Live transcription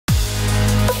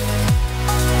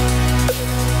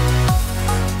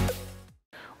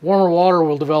warmer water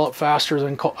will develop faster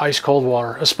than ice cold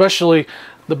water, especially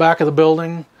the back of the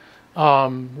building.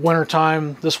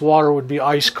 Wintertime, this water would be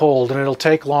ice cold and it'll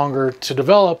take longer to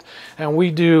develop. And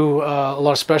we do a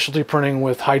lot of specialty printing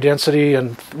with high density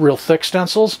and real thick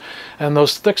stencils. And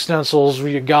those thick stencils,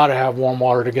 you got to have warm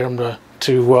water to get them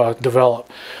to develop.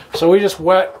 So we just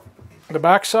wet the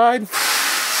backside.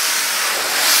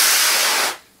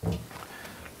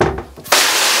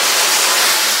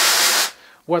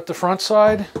 Wet the front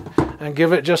side and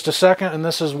give it just a second, and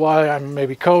this is why I'm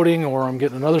maybe coating or I'm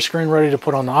getting another screen ready to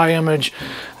put on the eye image,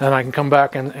 and I can come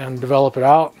back and develop it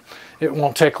out. It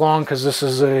won't take long because this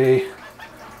is a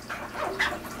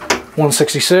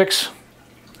 166.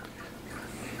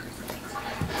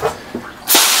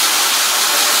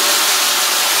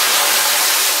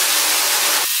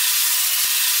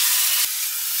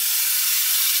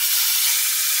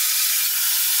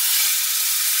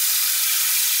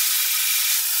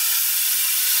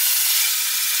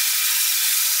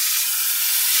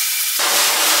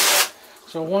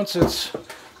 So once it's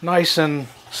nice and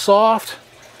soft,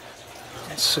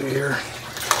 let's see here.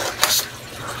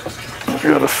 I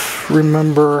gotta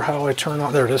remember how I turn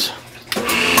on. There it is.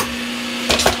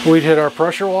 We'd hit our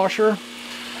pressure washer,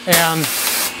 and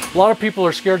a lot of people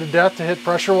are scared to death to hit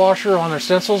pressure washer on their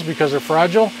stencils because they're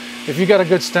fragile. If you got a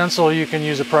good stencil, you can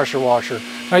use a pressure washer.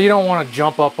 Now you don't want to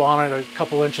jump up on it a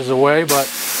couple inches away, but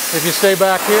if you stay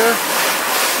back here,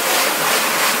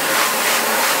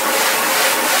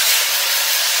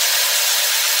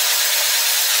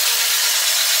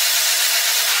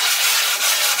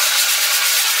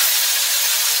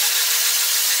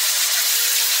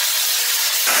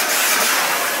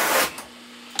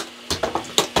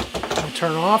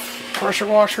 turn off the pressure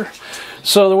washer.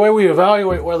 So the way we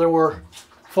evaluate whether we're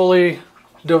fully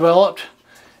developed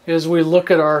is we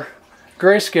look at our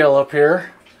grayscale up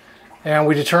here and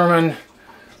we determine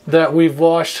that we've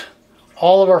washed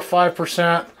all of our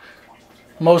 5%,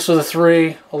 most of the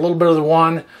 3, a little bit of the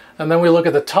 1, and then we look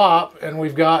at the top and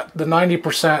we've got the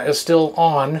 90% is still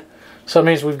on. So that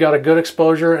means we've got a good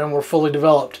exposure and we're fully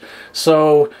developed.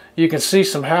 So you can see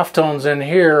some halftones in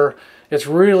here. It's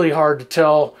really hard to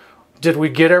tell, did we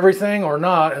get everything or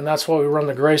not? And that's why we run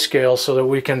the grayscale, so that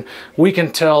we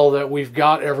can tell that we've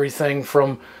got everything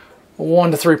from 1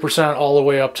 to 3% all the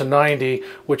way up to 90,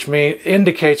 which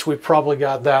indicates we probably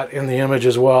got that in the image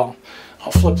as well.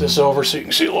 I'll flip this over so you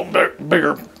can see a little bit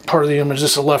bigger part of the image.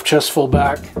 This is a left chest full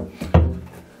back, and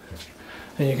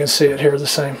you can see it here the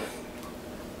same.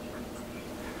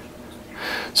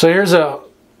 So here's a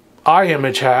eye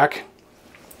image hack.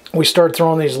 We start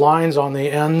throwing these lines on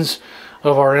the ends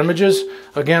of our images.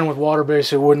 Again, with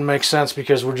water-based, it wouldn't make sense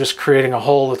because we're just creating a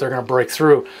hole that they're going to break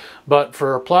through. But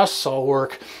for plastisol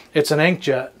work, it's an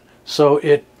inkjet, so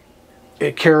it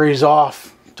carries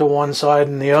off to one side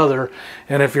and the other.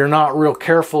 And if you're not real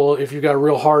careful, if you've got a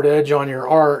real hard edge on your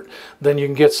art, then you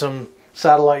can get some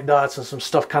satellite dots and some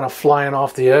stuff kind of flying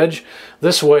off the edge.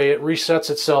 This way, it resets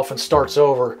itself and starts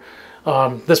over.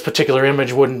 This particular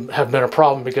image wouldn't have been a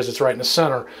problem because it's right in the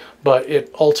center, but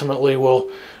it ultimately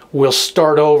will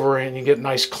start over and you get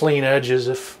nice clean edges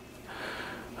if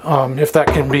that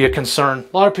can be a concern.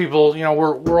 A lot of people, you know,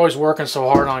 we're always working so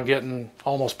hard on getting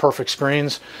almost perfect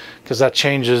screens, because that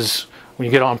changes when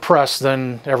you get on press,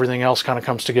 then everything else kind of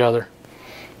comes together.